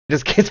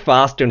just gets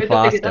faster and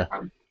Where'd they get faster. that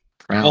from?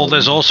 Well,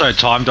 there's also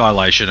time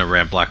dilation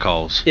around black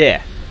holes.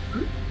 Yeah.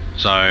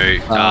 So,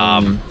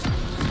 So,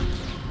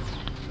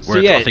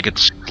 where yeah. I think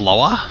it's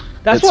slower.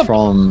 That's It's what.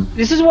 from...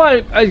 This is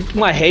why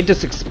my head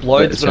just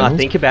explodes Wait, when I channels?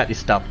 think about this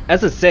stuff.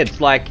 As I said,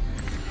 it's like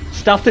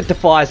stuff that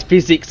defies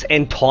physics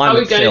and time Are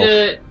we itself. going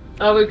to?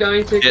 Are we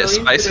going to? Yeah, go space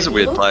into is a the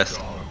weird middle? place.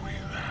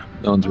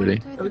 No one's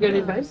ready. Are we going to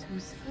invade?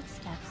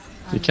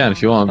 You can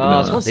if you want. but Oh, no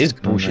it's one not else these is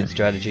coming, bullshit mate.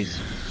 strategies.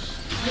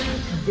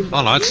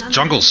 Oh no, it's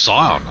Jungle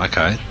Sion.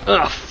 Okay.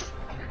 Ugh.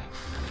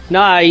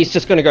 No, he's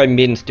just gonna go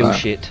mid and steal Right.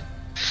 shit.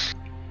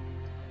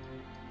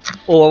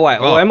 Or wait,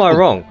 Oh, or am I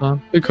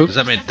wrong? Good cook. Does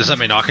that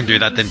mean I can do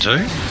that then too?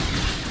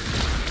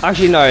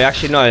 Actually,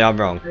 no, I'm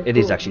wrong. It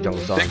is actually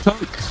Jungle Sion.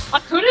 I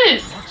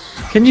couldn't.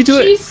 Can you do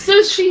it?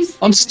 She's.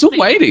 I'm still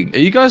waiting. Are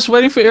you guys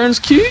waiting for Aaron's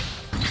cue?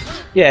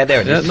 Yeah,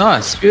 there it Yeah, is.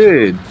 nice.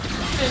 Good.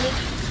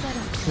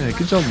 Yeah,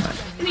 good job, mate.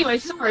 Anyway,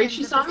 sorry,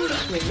 she saw me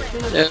this week.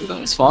 Yeah,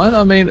 that's fine.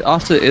 I mean,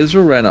 after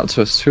Israel ran up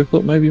to us too, I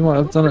thought maybe you might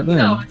have done it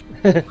No,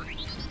 then.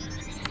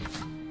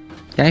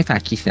 Go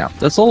fuck yourself.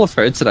 That's all I've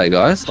heard today,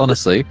 guys.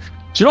 Honestly. Do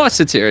you know what I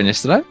said to Erin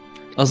yesterday?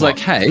 I was like,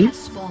 hey, do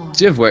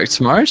you have work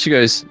tomorrow? She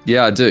goes,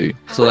 yeah, I do.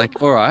 So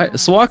like, all right.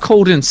 So I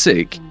called in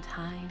sick,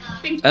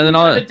 and then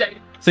I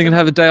thinking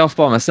have a day off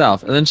by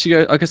myself. And then she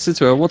goes, I said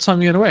to her, what time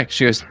are you going to work?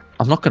 She goes,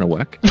 I'm not going to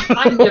work.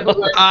 I never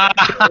worked.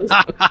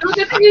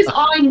 The thing is,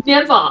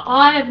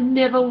 I have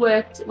never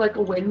worked like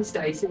a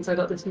Wednesday since I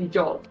got this new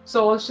job.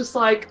 So I was just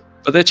like,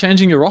 But they're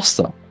changing your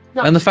roster.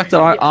 no, And the fact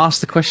that I yeah.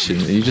 asked the question,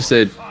 and you just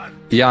said,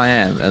 yeah, I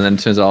am. And then it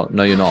turns out,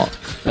 no, you're not.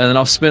 And then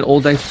I've spent all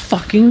day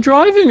fucking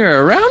driving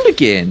her around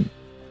again.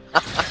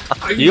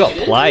 You got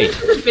played.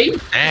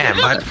 Damn,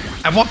 but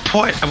at what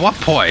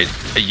point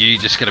are you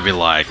just gonna be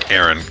like,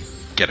 Aaron,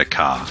 get a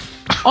car?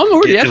 I'm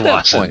already Get at your that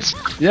license.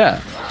 point.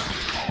 Yeah.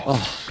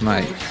 Oh,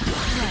 mate.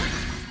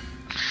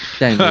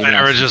 Dang,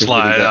 Aaron's just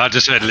like, I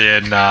just said, yeah,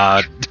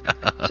 nah.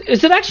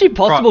 Is it actually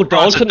possible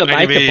Price of Dalton to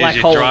make the 20 black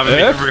you're hole driving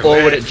Earth, or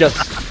everywhere. would it just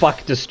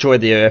fuck destroy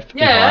the Earth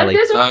Yeah, entirely?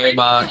 there's a No, big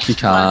Mark, you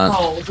black can't.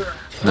 holes around.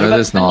 No,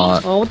 there's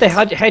not. Oh, what the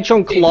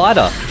Hadron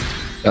Collider?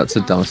 That's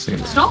the dumbest thing.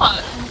 It's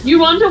not. You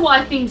wonder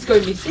why things go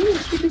missing.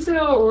 It's because they're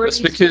already. It's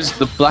because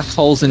the black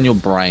hole's in your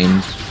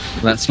brain.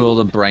 That's where all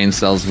the brain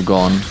cells have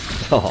gone.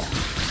 Oh,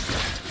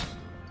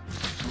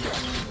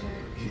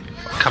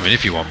 Come in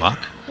if you want, Mark.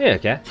 yeah,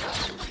 okay.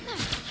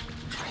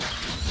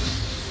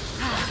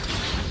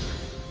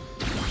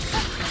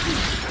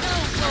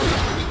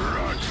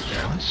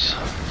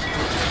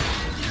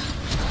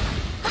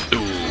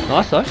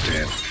 Nice though.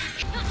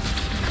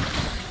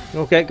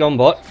 Okay, go on,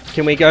 bot.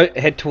 Can we go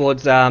head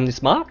towards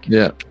this mark?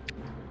 Yeah.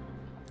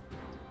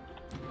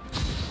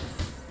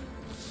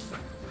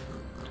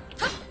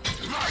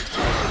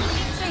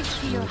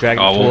 Drag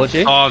it Oh, well, towards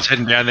you. I was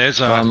heading down there,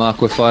 so Alright,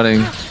 Mark, we're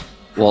fighting.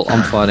 Well,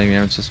 I'm fighting.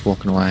 Aaron's just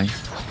walking away.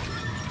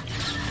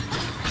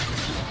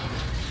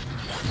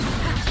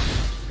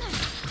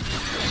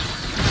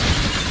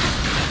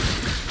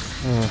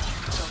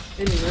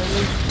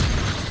 Anyway,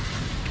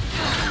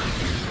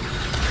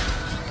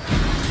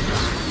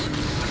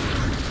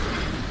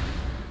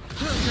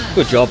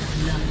 Good job.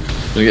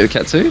 Gonna get the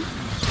cat too?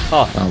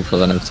 Oh, Oh, we've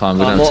got enough time.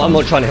 We don't I'm have not, time. I'm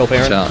not trying to help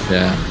Aaron. Watch out,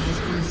 yeah.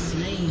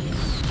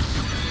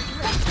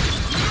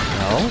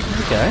 Oh,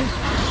 okay.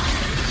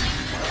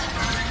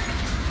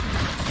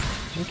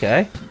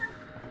 Okay.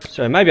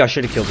 So maybe I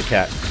should have killed the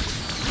cat.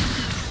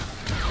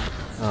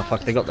 Oh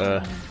fuck, they got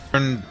the...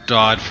 Aaron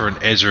died for an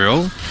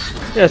Ezreal.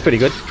 Yeah, that's pretty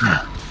good.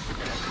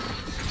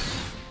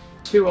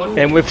 2 on.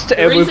 And we've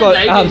The reason got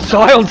they did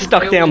that Sion is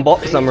stuck they down always bot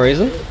for do. some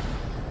reason.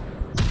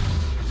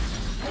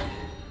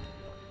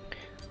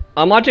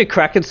 I might do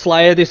Kraken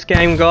Slayer this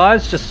game,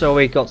 guys, just so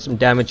we got some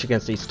damage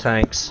against these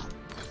tanks.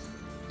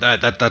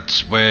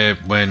 That's where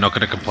we're not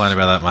going to complain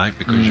about that, mate,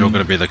 because you're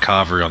going to be the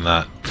carvery on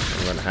that.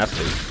 I'm gonna have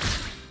to.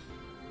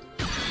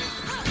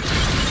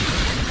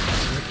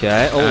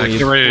 Okay. Oh, you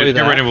Get blew ready,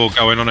 that. we'll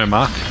go in on her,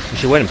 Mark.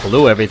 She went and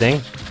blew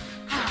everything.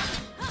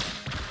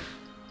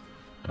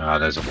 Ah,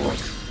 there's a wall.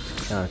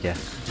 Oh, okay.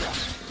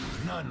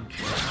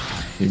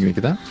 You gonna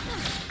get that?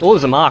 Oh,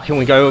 there's a mark. Can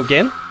we go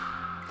again?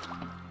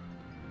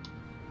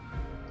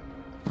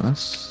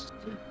 Nice.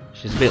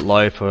 She's a bit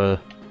low for...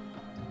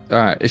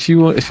 Alright, if you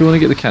want to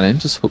get the cannon,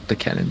 just hook the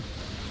cannon.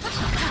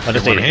 I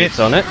just One need hit. hits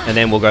on it, and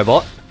then we'll go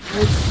bot.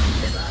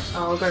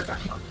 I'll go back.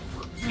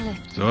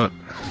 Do it.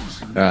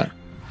 Alright.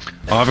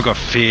 I haven't got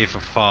fear for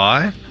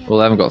 5. Well,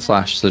 they haven't got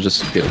flash, so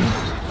just get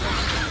them.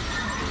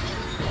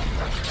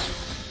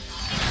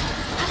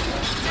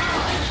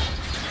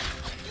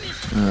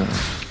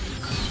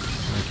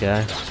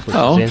 Okay. Put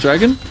Oh, this in.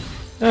 dragon?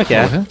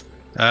 Okay. Okay.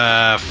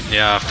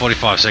 Yeah,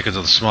 45 seconds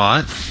of the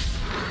smite,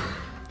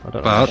 I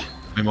don't know. but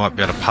we might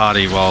be able to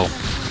party while...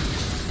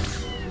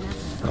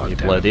 Oh, you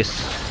blow this.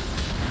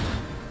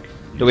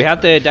 Do we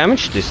have the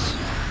damage to this?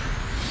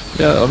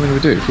 Yeah, I mean, we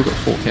do. We've got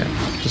 4 camp.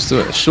 Just do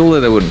it. Surely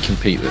they wouldn't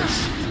compete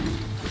this.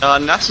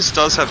 Nasus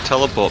does have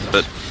teleport,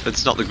 but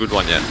it's not the good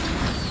one yet.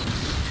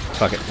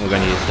 Fuck it, we're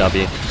gonna use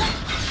W.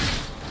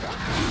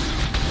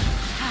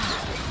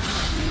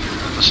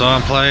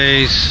 Sion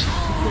plays.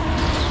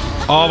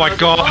 Oh my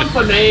god.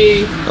 For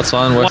me. That's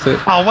fine, worth it.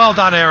 Oh, well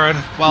done, Aaron.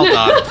 Well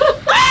done.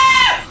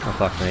 Oh,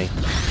 fuck me.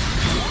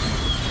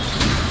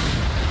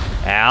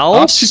 Ow!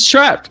 Oh, she's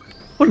trapped.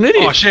 What an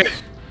idiot. Oh shit.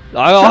 Trap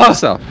Oh,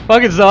 herself.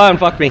 fucking Sion,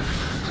 fuck me.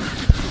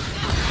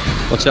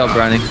 Watch out,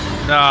 Brownie.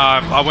 No,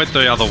 I went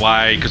the other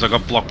way because I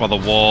got blocked by the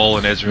wall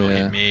and Ezreal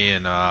Yeah. hit me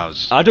and I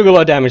was... I took a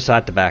lot of damage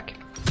side to back.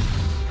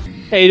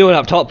 How you doing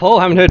up top, Paul?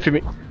 Haven't heard from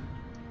you.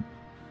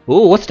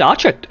 Ooh, what's Star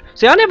Trek?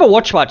 See, I never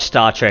watched much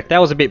Star Trek. That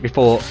was a bit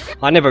before.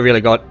 I never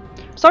really got...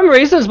 For some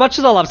reason, as much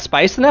as I love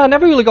space now, I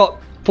never really got...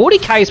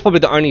 40k is probably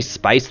the only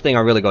space thing I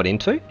really got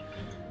into.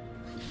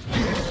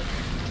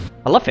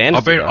 I love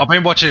fantasy. I've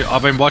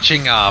been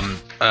watching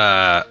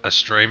a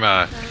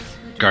streamer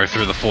go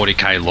through the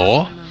 40k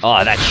lore.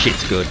 Oh, that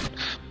shit's good.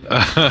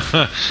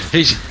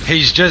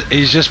 he's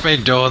just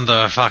been doing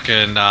the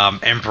fucking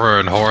Emperor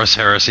and Horus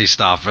heresy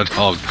stuff, and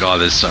oh god,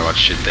 there's so much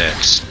shit there.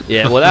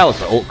 Yeah, well, that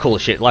was all cool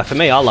shit. Like for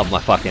me, I love my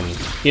fucking,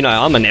 you know,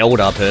 I'm an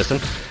elder person.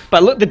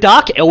 But look, the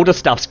Dark Elder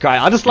stuff's great.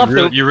 I just love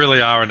You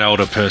really are an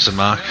elder person,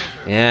 Mark.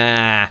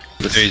 Yeah.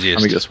 The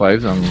easiest. Let me get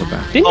waves on the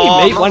back. Didn't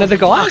you meet one of the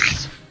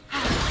guys?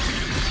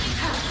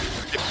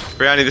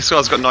 Brownie, this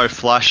guy's got no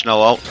flash,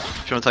 no ult. Do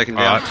you want to take him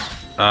down?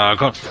 Alright.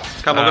 Got.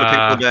 Come on, I've got a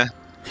pink ward there.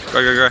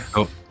 Go, go, go.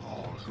 Cool.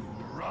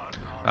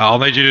 I'll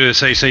need you to do the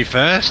CC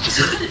first.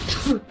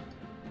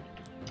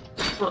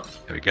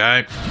 There we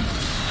go.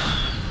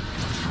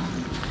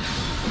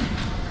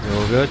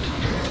 All good.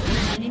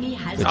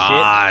 Good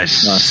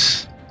Nice.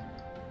 Nice.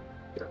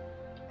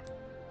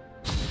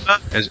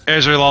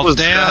 Ezreal ult's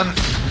down.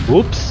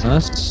 Whoops.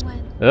 Nice.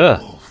 Ugh.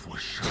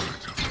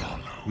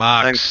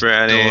 Mark's Thanks,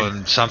 Brownie.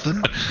 doing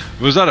something.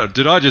 Was that a...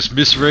 Did I just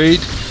misread?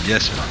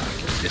 Yes, Mark.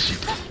 Yes, you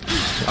did.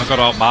 I got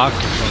ult, Mark.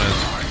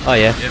 Oh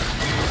yeah. Yep.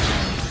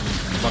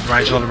 On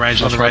range, on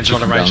range, on range,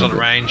 on range, on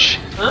range.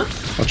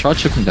 I'll try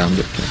chipping down a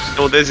bit first.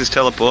 Oh, there's his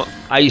teleport.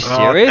 Are you Oh,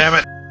 serious? damn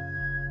it.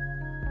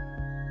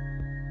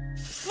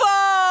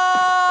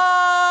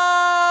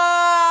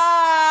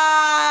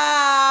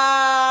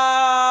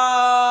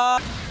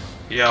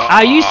 Yeah.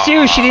 Are you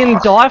serious? She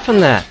didn't die from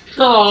that.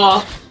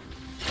 Oh,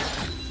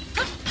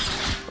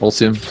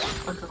 Ultium.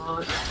 I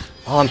can't.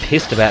 Oh, I'm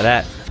pissed about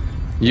that.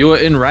 You were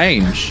in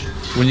range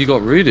when you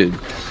got rooted.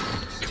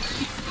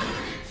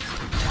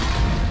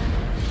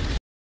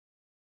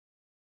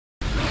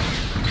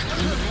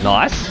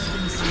 Nice.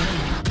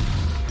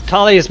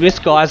 Talia's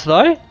missed, guys,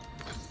 though.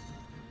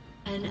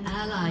 An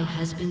ally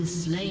has been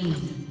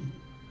slain.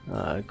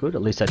 Good.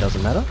 At least that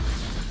doesn't matter.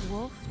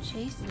 Wolf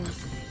chases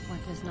what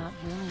does not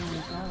willingly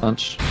go.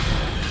 Punch.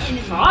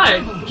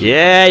 Right.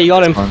 Yeah, you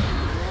got him. Fine.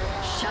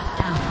 Shut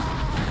down.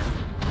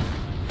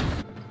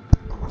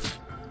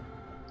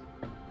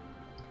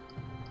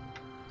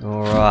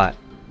 All right.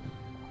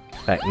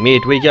 Back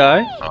mid we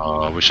go.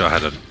 Oh, I wish I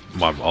had a...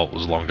 My ult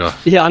was longer.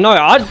 Yeah, I know.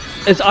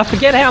 I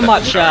forget how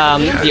much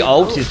the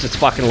ult is just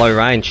fucking low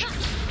range.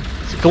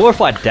 It's a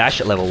glorified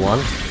dash at level 1.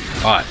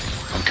 Alright,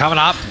 I'm coming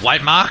up.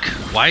 Wait, Mark.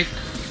 Wait.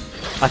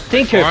 I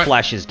think her Alright.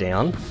 flash is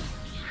down.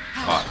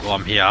 Alright, well,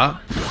 I'm here.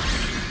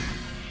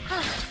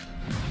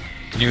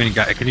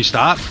 Can you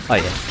start? Oh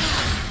yeah.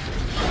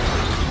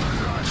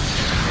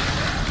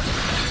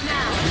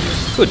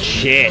 Good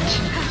shit.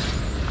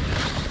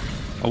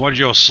 I wanted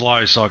you all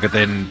slow so I could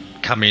then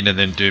come in and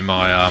then do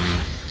my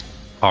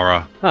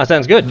horror. Oh,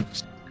 sounds good.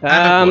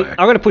 I'm worked.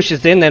 gonna push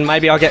this in, then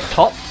maybe I'll get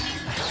top.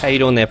 How you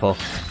doing there, Paul?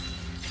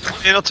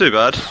 Yeah, not too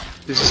bad.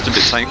 He's just a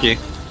bit tanky.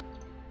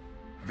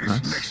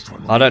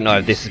 I don't know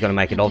if this is gonna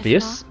make it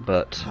obvious,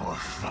 but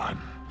I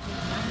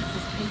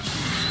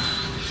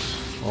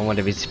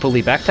wonder if he's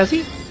fully backed, has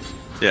he?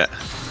 Yeah.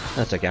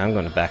 That's okay, I'm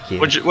gonna back here.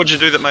 What'd you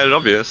do that made it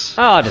obvious?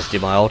 Oh, I just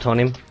did my ult on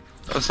him.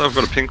 So I've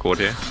got a pink ward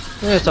here.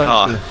 Yeah, so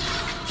Oh,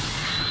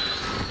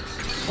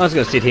 I was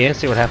gonna sit here and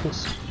see what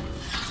happens.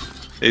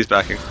 he's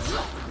backing.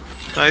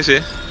 No, he's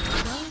here.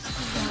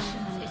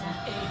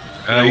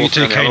 You walk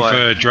two down the keen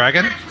other for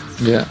dragon?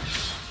 Yeah.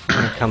 I'm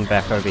gonna come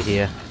back over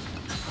here.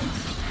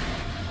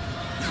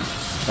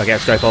 Okay,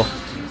 let's go, Paul.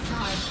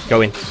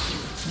 Go in.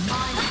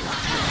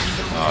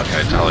 Oh,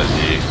 okay, Tully's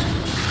here.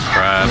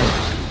 Crab.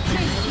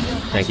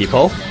 Thank you,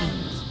 Paul.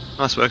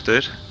 Nice work,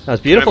 dude. That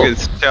was beautiful. Remember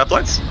his tower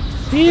plates?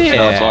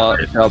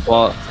 Yeah.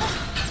 Teleport.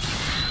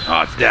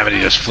 Oh, damn it,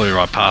 he just flew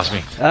right past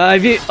me.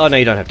 Have you? Oh no,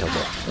 you don't have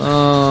teleport.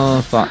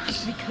 Oh, fuck.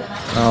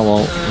 Oh,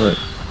 well, look.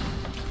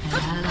 An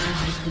ally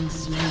has been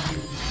slain.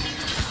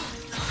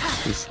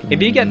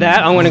 If you get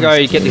that, I'm gonna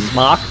go get this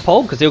mark,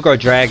 Paul, because he'll go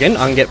dragon.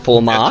 I can get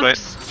 4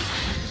 marks.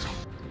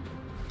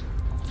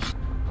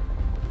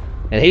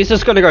 And he's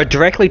just gonna go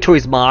directly to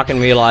his mark and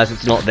realise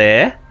it's not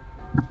there.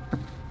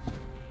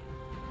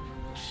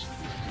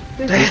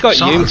 He's got you.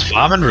 Someone's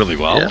farming really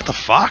well. What the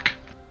fuck?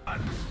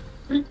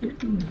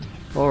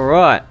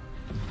 Alright.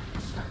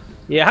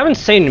 Yeah, I haven't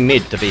seen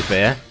mid, to be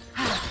fair.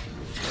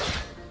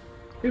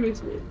 Who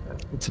is me?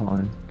 It's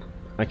fine.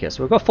 Okay,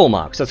 so we've got 4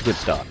 marks. That's a good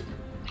start.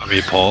 I'm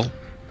here, Paul.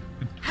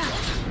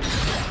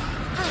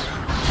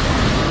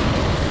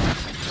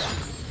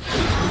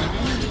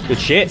 Good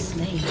shit.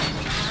 Slain.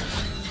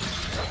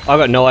 I've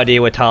got no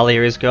idea where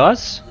Talia is,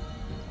 guys.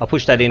 I'll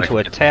push that into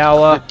a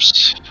tower.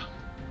 Oops.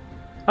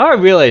 I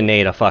really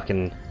need a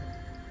fucking...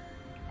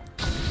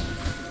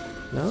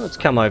 No, let's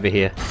come over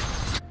here.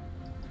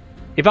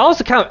 If I was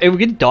to come... If we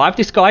could dive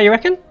this guy, you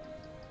reckon?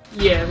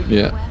 Yeah.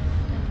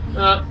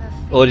 Yeah.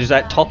 Or is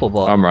that top or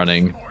bottom? I'm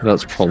running.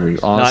 That's probably.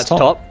 Oh, No, it's it's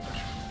top.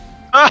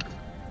 Ah,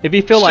 If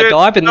you feel like shit,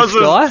 diving that this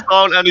was a guy,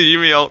 silent and a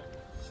Yumi ult.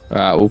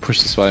 Alright, we'll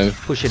push this way.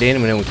 push it in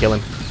and then we'll kill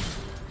him.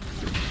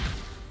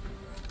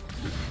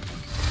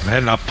 I'm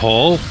heading up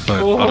Paul, but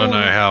I don't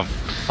know how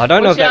I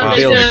don't know if that Watch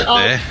would out, build. there's a-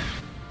 there.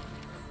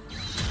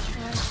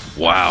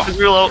 Wow. His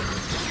real ult.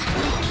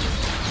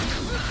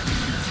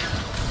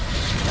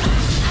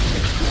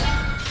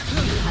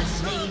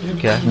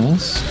 Okay.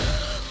 Nice.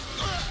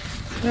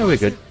 Yeah, we're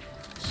good.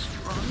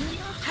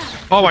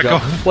 Oh my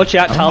god. Watch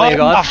out, Talia, Oh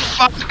guys.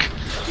 fuck.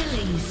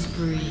 Killing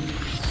spree.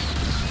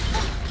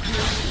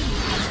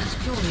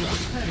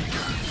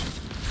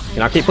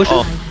 Can I keep pushing?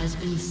 Ally has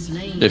been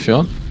slain. If you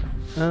want.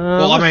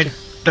 Well, I mean,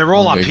 they're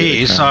all Oh, up maybe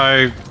here, they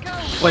so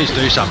please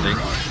do something.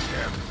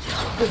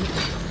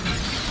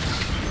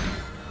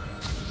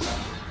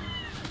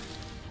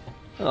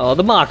 Oh,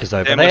 the mark is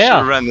over Damn, I should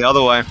have there. ran the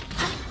other way.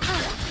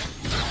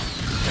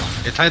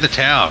 Yeah, take the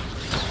tower.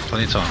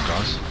 Plenty of time,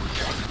 guys.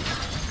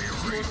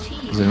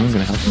 Is anyone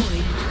gonna help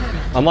him?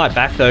 I might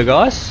back though,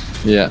 guys.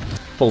 Yeah.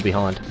 Fall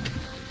behind.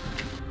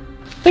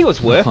 I think it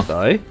was worth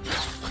though.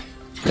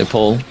 Yeah,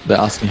 Paul, they're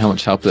asking how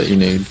much help that you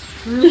need.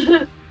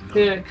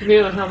 Yeah,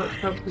 Camila, how much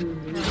help do you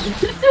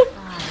need?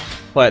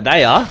 Wait,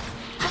 they are?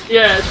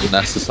 Yeah, And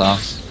that's the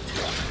sauce.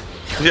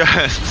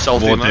 Yeah,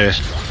 salty Ward there. much.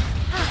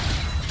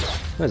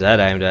 Where's that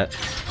aimed at?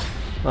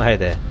 Oh, hey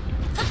there.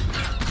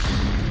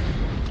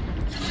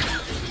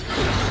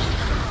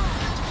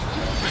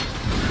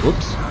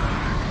 Whoops.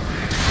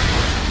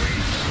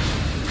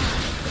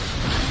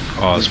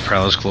 Oh, it's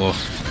Prowler's Claw.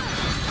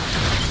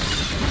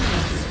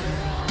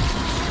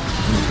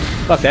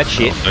 Fuck that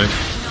shit. Dude.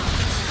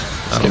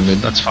 Let's get mid.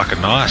 That's fucking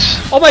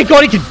nice. Oh my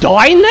god, he could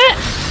die in that?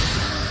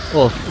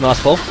 Oh, nice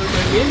fall.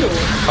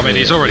 I mean,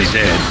 he's already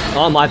dead.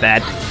 Oh, my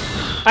bad.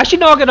 Actually,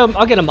 no,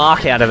 I'll get a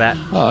mark out of that.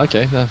 Oh,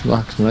 okay. That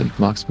marks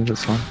me.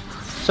 That's fine.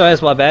 So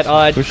that's my bad.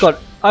 I Push.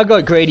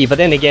 got greedy, but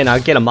then again, I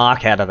get a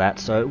mark out of that,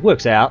 so it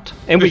works out.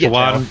 And we Two get for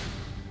tower. one.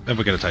 Then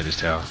we're gonna take this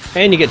tower.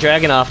 And you get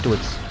dragon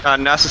afterwards.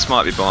 Nasus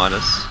might be behind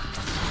us.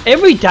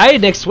 Every day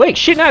next week.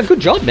 Shit, no, good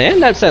job, man.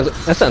 That sounds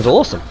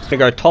awesome. Gonna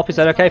go top. Is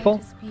that okay,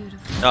 Paul?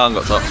 No, I haven't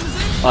got top.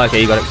 Oh,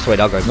 okay, you got it. Sweet,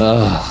 I'll go.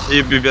 Ugh.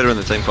 You'd be better in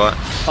the team fight.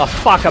 Oh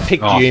fuck, I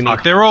picked Oh Yumi.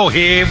 fuck, they're all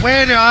here.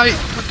 Where do I?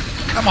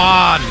 Come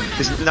on.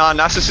 Nah,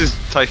 Nasus is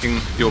taking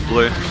your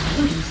blue.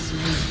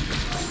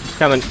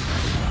 Coming.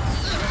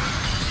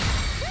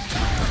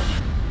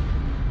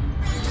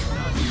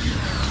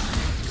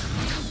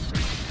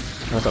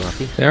 That's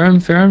unlucky. Ferrum,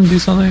 do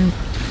something.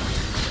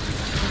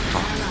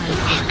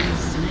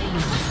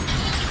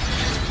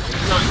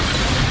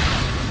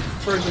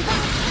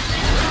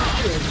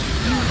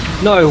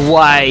 No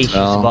way she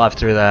No. survived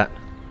through that.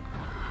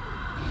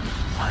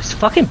 Oh, it's a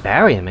fucking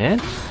barrier, man.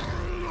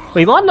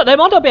 They might not be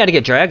able to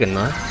get dragon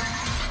though.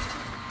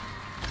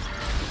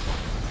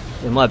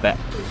 In my bet.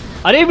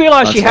 I didn't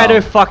realise she That's had her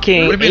all.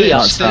 fucking What do you mean? E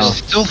up. There's That's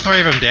still three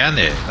of them down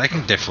there. They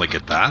can definitely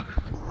get that.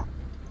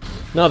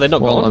 No, they're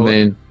not Well, I gone.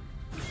 mean,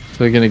 if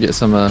we're gonna get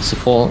some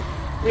support.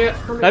 yeah.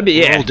 That'd be,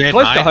 yeah, all dead,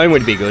 close to mate. home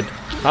would be good.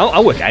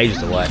 I'll work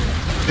ages away.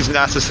 Is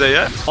Nasus there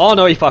yet? Oh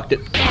no, he fucked it.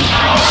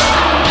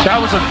 That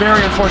was a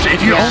very unfortunate.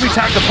 If you only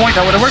tagged the point,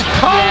 that would have worked.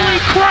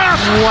 Holy crap!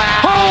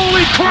 Wow.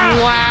 Holy crap!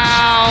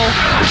 Wow.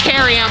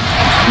 Carry him.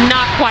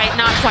 Not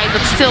quite,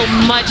 but still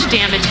much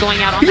damage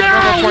going out on that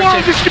Yeah, Robo wow,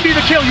 Fortune. this could be the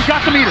kill. You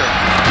got the meter.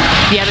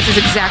 Yeah, this is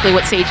exactly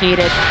what Sage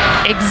needed.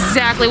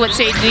 Exactly what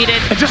Sage needed.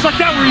 And just like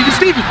that, we're even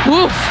Steven.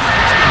 Woof.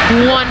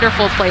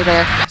 Wonderful play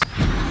there.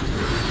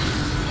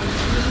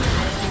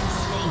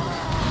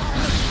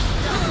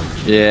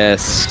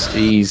 Yes,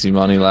 easy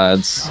money,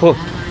 lads. Whew.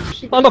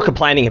 I'm not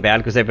complaining about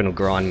it because everyone will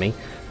grind me.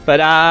 But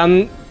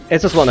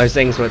it's just one of those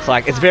things where it's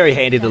like, it's very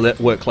handy to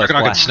work close Reckon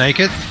I by. can snake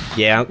it.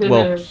 Yeah,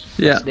 well,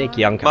 Yeah,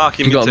 sneaky uncle. Mark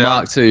him you got mid-tower.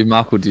 Mark too.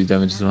 Mark will do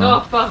damage as Oh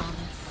well. fuck.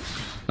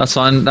 That's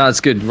fine. No, it's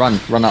good. Run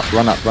up.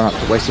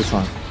 Waste your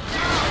time.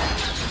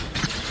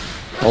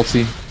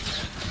 Ulti.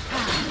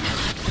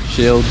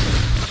 Shield.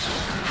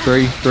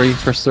 Three.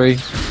 Press 3.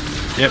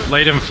 Yep,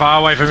 lead him far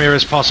away from here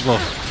as possible.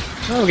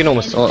 Oh, we can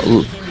almost. Oh,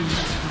 ooh.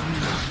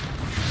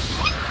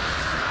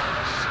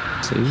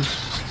 See?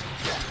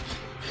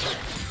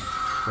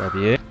 Grab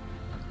you.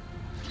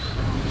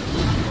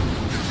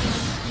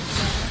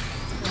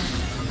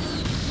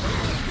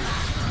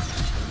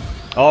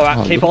 Alright,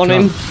 Oh, keep look on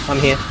at him. that. I'm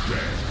here.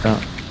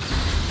 Yeah.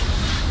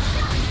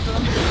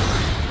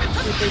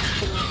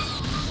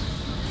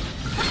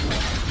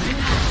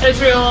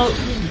 Israel.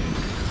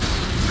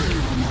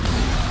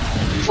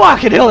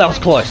 Fucking hell, that was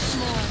close.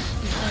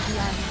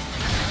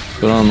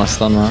 Put on my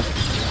stun mark.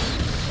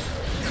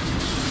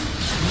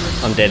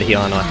 I'm dead here,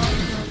 aren't I?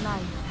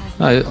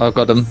 No, I've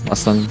got him. I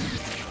stun.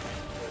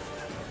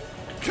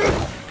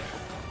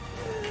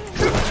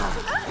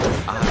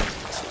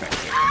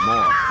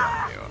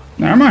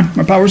 Never mind.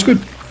 My power's good.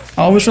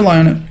 Always rely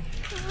on it.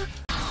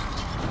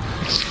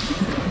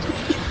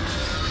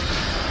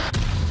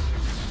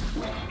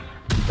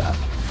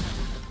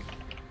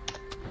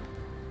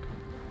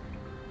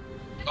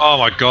 Oh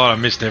my god,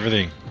 I missed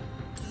everything.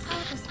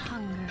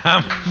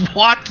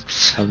 What?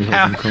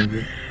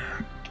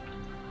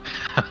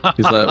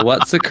 He's like,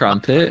 what's a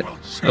crumpet?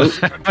 Oh.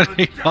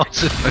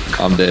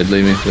 I'm dead,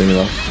 leave me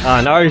alone.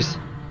 Ah, nose.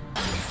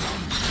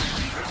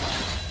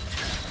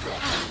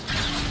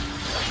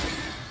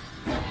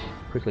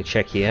 Quickly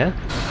check here.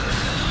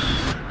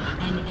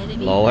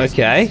 Lol,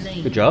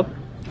 okay. Good job.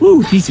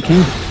 Woo, piece of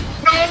cake.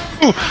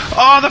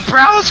 Oh, the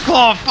Prowler's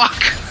Claw,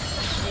 fuck!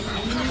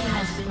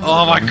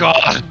 Oh my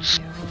god!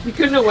 You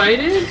couldn't have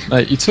waited?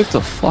 Mate, you took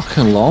the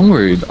fucking long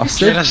route. I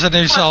said, Jettison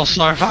himself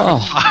so fucking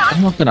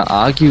I'm not gonna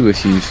argue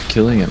with you for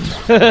killing him.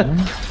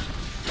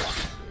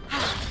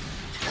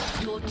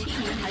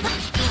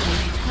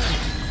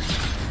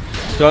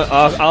 So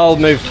I'll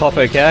move top,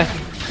 okay?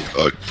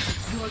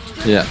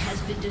 Yeah.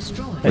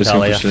 Hey,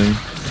 Talia.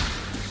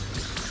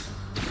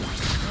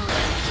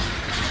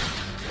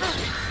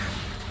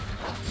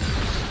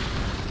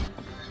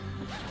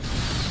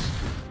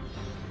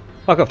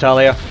 Fuck off,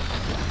 Talia.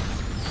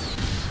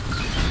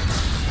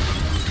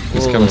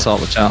 He's coming to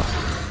watch out.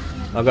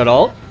 I've got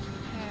ult.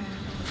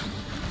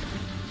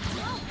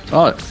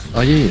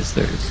 Oh, yes,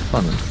 there is.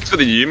 Fun. He's got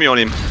the Yumi on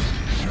him.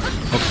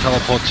 I'll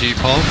teleport to you,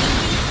 Paul.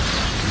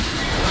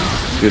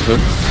 Good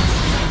hook.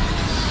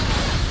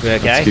 We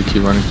okay? Let's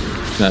keep running.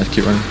 No,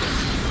 keep running.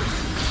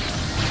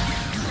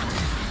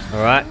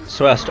 Alright,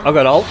 so I've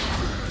got ult.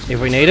 If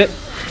we need it.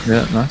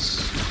 Yeah,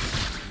 nice.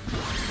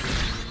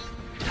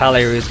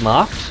 Talia is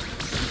marked.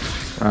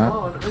 Alright.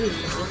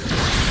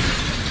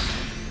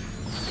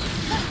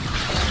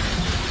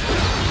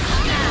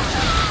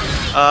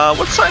 Oh,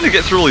 What's saying to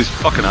get through all his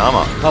fucking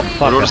armor? Oh,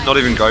 fuck. Or just not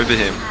even go for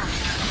him.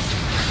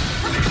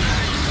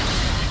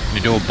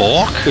 You do a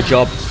balk? Good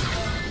job.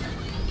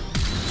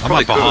 I'm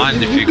like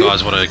behind if you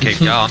guys want to keep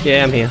going.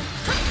 Yeah, I'm here.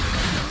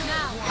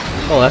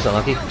 Oh, that's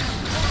unlucky.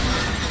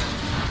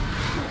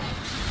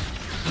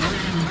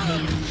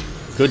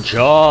 Good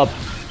job.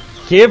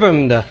 Give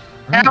him the...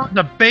 Out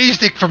the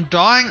beestick from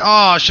dying? Oh,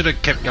 I should have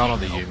kept going on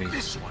the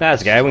Yumi.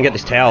 That's okay, we can get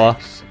this tower.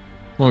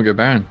 We'll go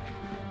Baron.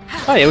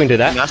 Oh yeah, we can do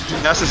that.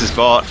 Nasus is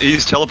bot. He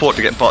used teleport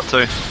to get bot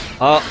too.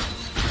 Oh,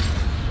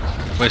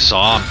 Where's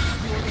Sion?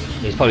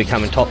 he's probably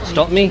coming top to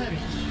stop me.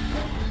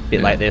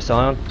 Bit late there,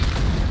 Sion.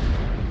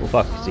 Oh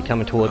fuck, is he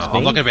coming towards me?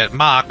 I'm looking about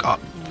Mark. Oh,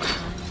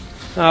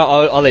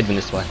 Oh, I'll lead him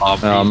this way.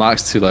 Oh,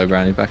 Mark's too low,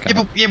 Brownie. Back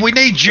up. yeah, we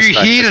need you Just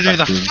back- here to just do the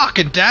back in.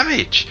 fucking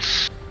damage.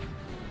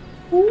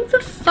 Who the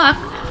fuck?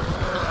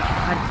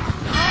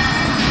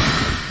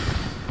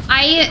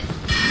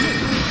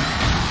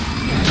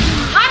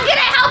 I'm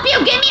gonna help you!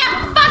 Give me a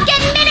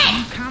fucking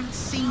minute!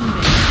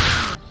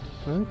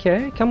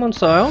 Okay, come on,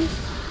 Sion.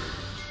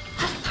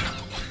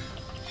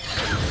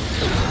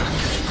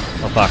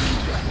 Oh fuck.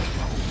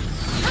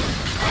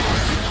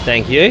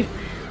 Thank you.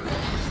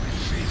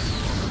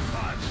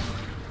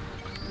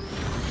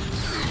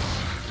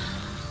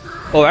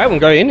 Alright, we can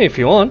go in if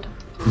you want.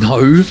 No.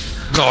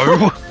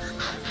 No.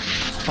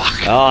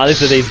 Fuck. Oh,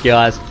 this are these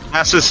guys.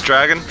 Nasus,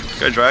 dragon.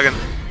 Go dragon.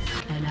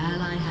 An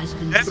ally has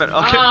been Damn it,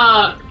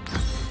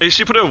 okay.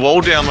 She put her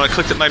wall down when I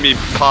clicked it, made me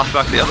pass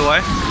back the other way.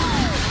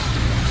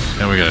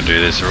 How are we gonna do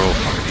this? They're all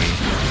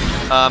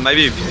fucking here.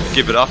 Maybe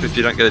give it up if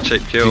you don't get a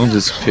cheap You kill. can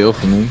just peel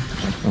for me.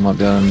 I might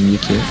be able to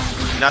nuke it.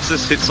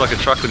 Nasus hits like a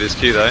truck with his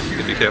Q though.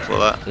 You be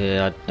careful of that.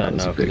 Yeah, I don't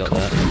know if we got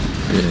that.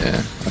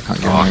 Yeah, I can't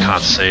get Oh, I around.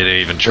 can't see it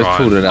even They've try.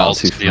 pulled it out Ult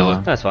too steal far.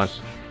 it. That's fine.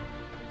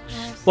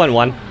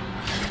 1-1.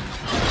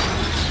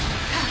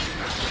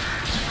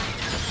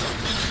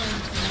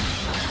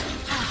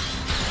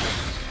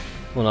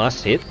 Well,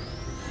 nice hit.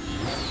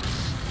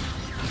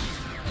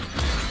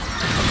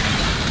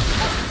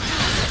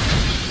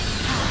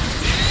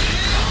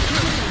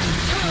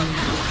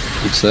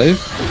 Good save.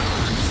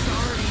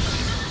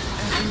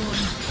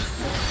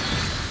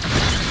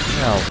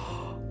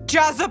 Oh.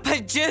 Jazza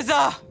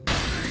Pajizza!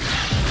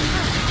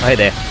 Hey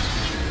there.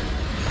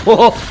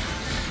 Whoa!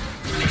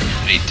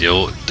 Any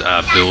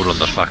build on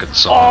the fucking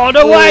side. Oh,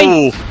 no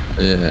way!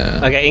 Yeah.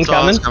 Okay,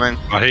 incoming.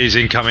 Oh, he's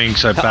incoming,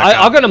 so back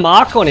up. I've got a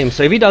mark on him,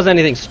 so if he does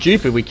anything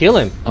stupid, we kill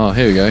him. Oh,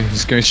 here we go.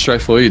 He's going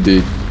straight for you,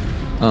 dude.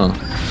 Oh.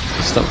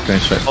 Stop going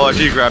straight for Oh, you.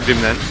 if you grabbed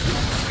him then.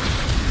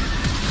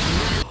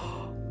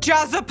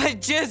 Jazza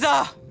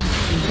Pajizza!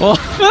 Oh.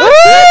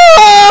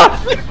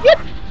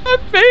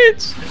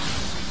 Bitch!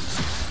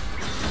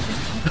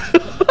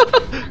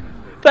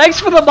 Thanks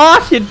for the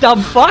mark, you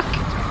dumb fuck!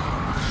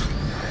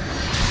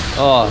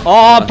 Oh,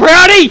 oh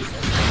Brownie!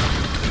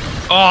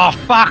 Oh,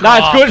 fuck No,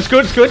 off. it's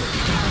good, it's good, it's good.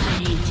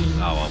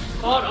 Oh, well.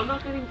 God, I'm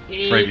not getting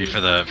in.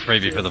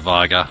 Freebie for the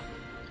Viger.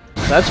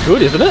 That's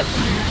good, isn't it?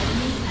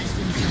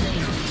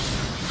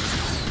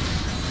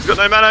 He's got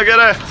no mana, get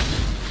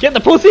her! Get the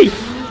pussy!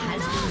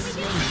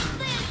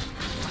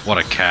 What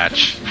a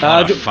catch.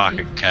 What a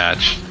fucking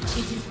catch.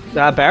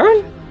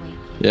 Baron?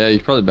 Yeah,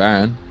 you're probably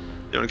Baron.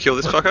 You wanna kill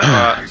this fucker?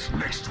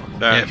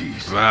 Alright.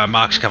 Yeah,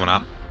 Mark's coming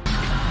up.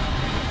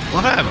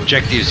 What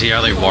objectives he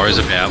only worries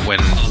about when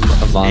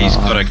he's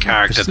got a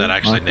character that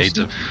actually needs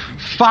him.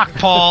 Fuck,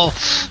 Paul!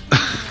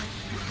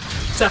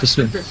 I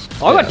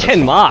got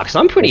 10 marks.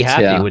 I'm pretty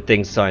happy with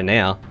things so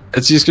now.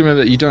 It's just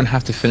remember that you don't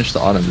have to finish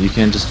the item. You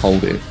can just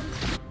hold it.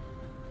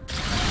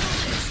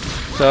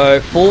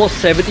 So 4,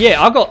 7.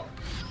 Yeah, I got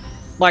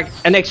like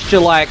an extra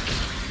like.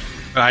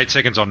 8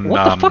 seconds on.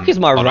 What the fuck is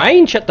my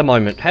range at the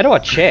moment? How do I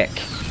check?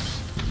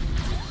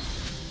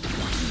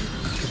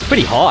 It's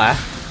pretty high.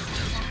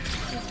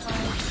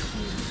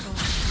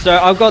 So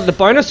I've got the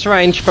bonus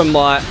range from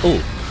my. Ooh.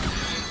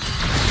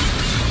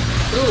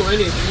 Ooh,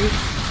 anything.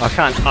 I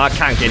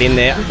can't get in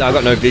there. I've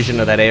got no vision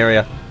of that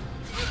area.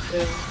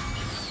 Yeah.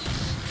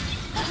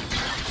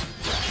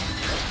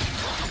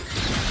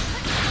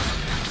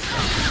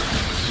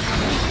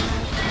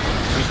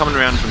 I'm coming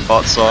around from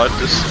bot side.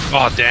 Just.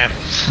 Oh damn!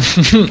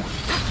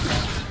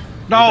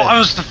 No,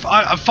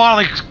 I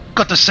finally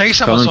got to see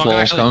someone, so I can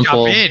actually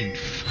jump in.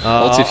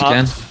 Ult if you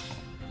can.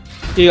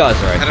 You guys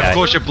are okay. And of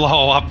course you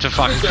blow up to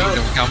fucking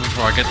Kingdom Come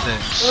before I get there.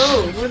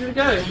 Oh, where did it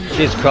go?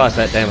 Jesus Christ,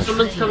 that damage.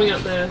 Someone's coming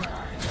up there.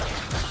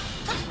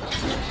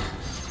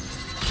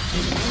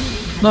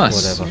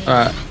 Nice. Whatever.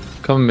 Alright,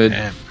 come mid.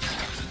 Damn.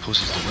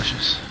 Pussy's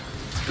delicious.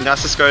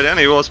 Nasus go down,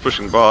 he was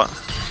pushing bot.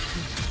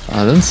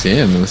 I didn't see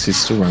him unless he's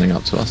still running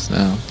up to us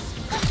now.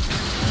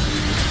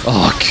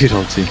 Oh, cute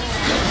ulti.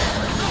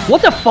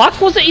 What the fuck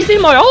was it? He's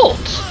in my ult.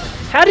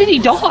 How did he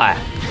die?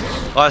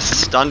 I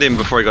stunned him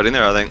before he got in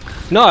there, I think.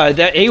 No,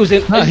 that he was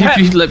in. No,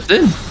 he leapt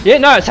in. Yeah,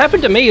 no, it's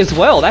happened to me as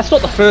well. That's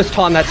not the first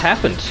time that's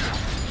happened.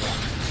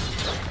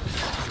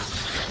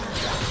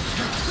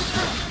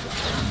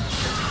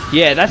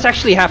 Yeah, that's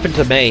actually happened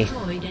to me.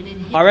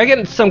 I reckon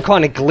it's some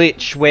kind of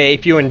glitch where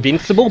if you're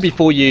invincible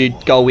before you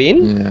go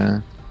in.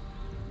 Yeah.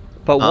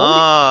 But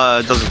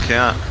what? It doesn't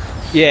count.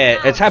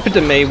 Yeah, it's happened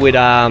to me with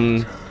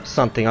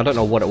something. I don't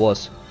know what it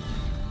was.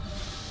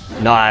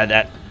 No,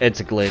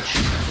 it's a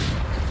glitch.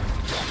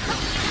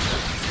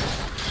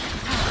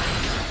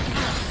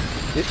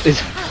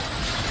 It's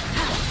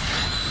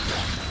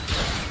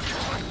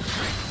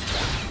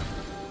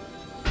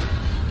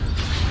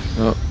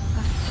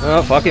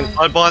oh, fuck him.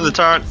 Hide behind the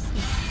turret.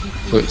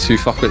 Look, 2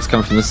 fuckwits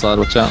coming from this side,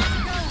 watch out.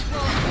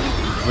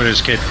 We'll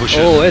just keep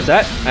pushing. Oh, where's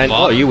that? And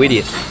oh, you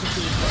idiot.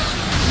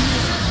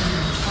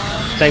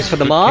 Thanks for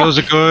the mark. Kills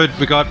are good.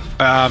 We got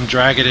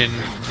Dragon in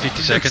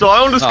 50 seconds. So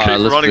I'll just keep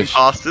let's running push.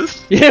 past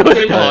us. Yeah,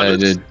 Yeah,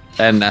 dude.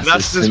 And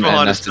Nasus. is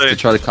behind us too. To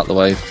try to cut the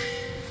wave.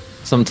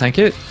 Someone tank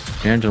it.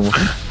 Aaron, don't walk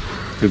in.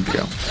 Good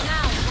go.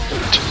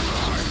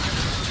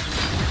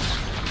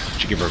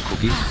 Should give her a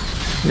cookie.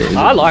 Yeah,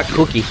 I like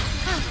cookie.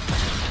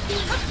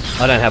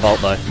 I don't have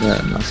ult though.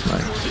 Yeah, nice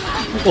mate.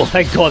 Well,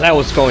 thank God that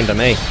was going to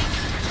me.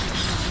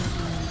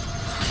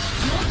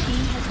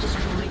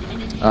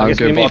 I guess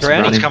we meet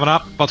around.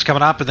 Bot's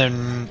coming up, and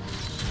then...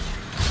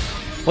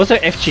 What's the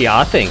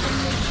FGR thing?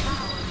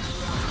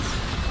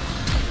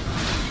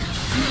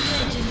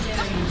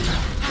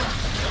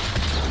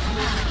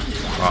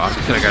 I'm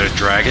just gonna go to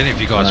Dragon. If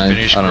you guys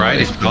finish,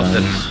 great. If not,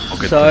 then I'll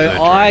get So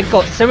I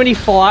got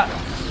 75.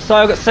 So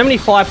I got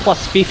 75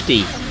 plus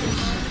 50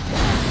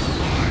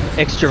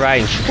 extra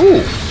range.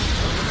 Ooh.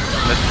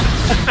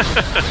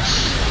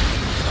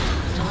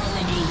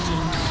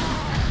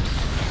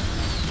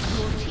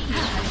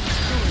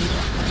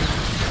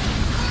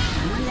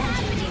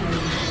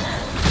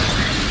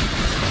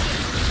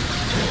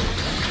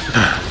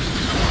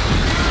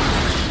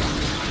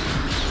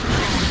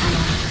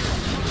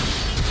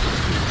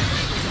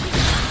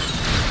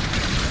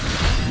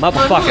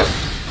 Motherfucker.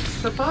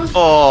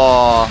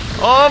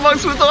 Oh,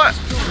 Monks will die.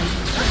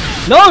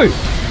 No!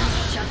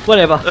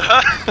 Whatever.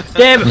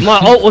 Damn it, my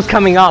ult was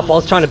coming up. I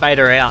was trying to bait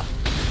her out.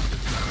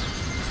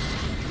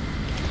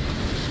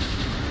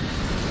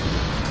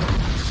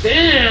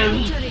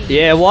 Damn.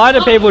 Yeah, why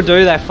do people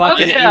do that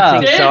fucking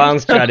eating song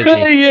strategy?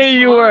 Yeah,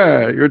 you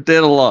were. You're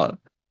dead a lot.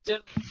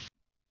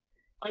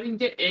 I didn't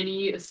get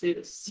any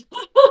assists.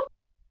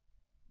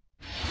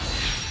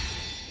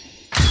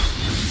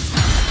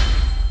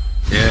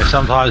 Yeah,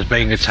 sometimes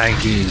being a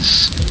tank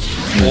is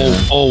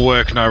all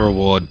work, no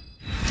reward.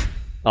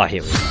 Oh,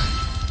 here we go.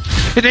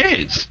 It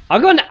is! I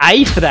got an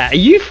A for that. Are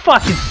you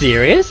fucking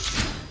serious?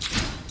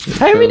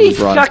 How many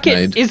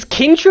fucking... Is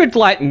Kindred,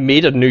 like,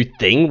 mid a new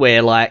thing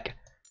where, like...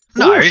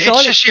 No,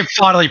 it's just you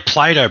finally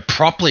played her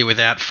properly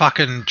without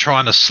fucking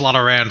trying to slut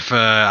around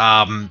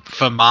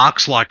for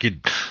marks like you'd...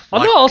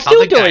 Like no, I was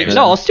still doing it.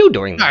 No, I was still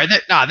doing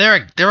that. No, there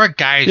are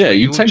games yeah, where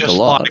you tank a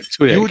lot.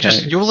 You'll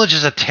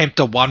just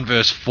attempt a 1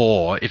 vs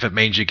 4 if it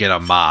means you get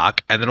a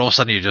mark, and then all of a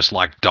sudden you just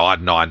like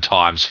died 9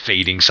 times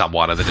feeding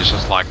someone, and then it's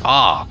just like,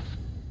 well,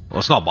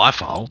 it's not my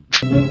fault.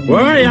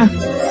 Where are ya?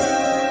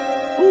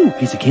 Ooh,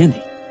 piece of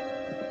candy.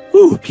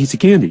 Ooh, a piece of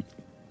candy.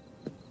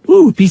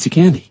 Ooh, a piece of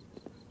candy.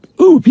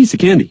 Ooh, a piece of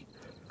candy.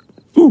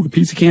 Ooh, a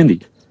piece of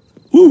candy.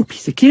 Ooh, a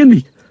piece of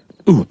candy.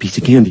 Ooh, a piece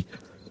of candy.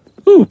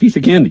 Ooh, a piece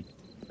of candy.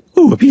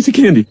 Ooh, a piece of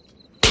candy.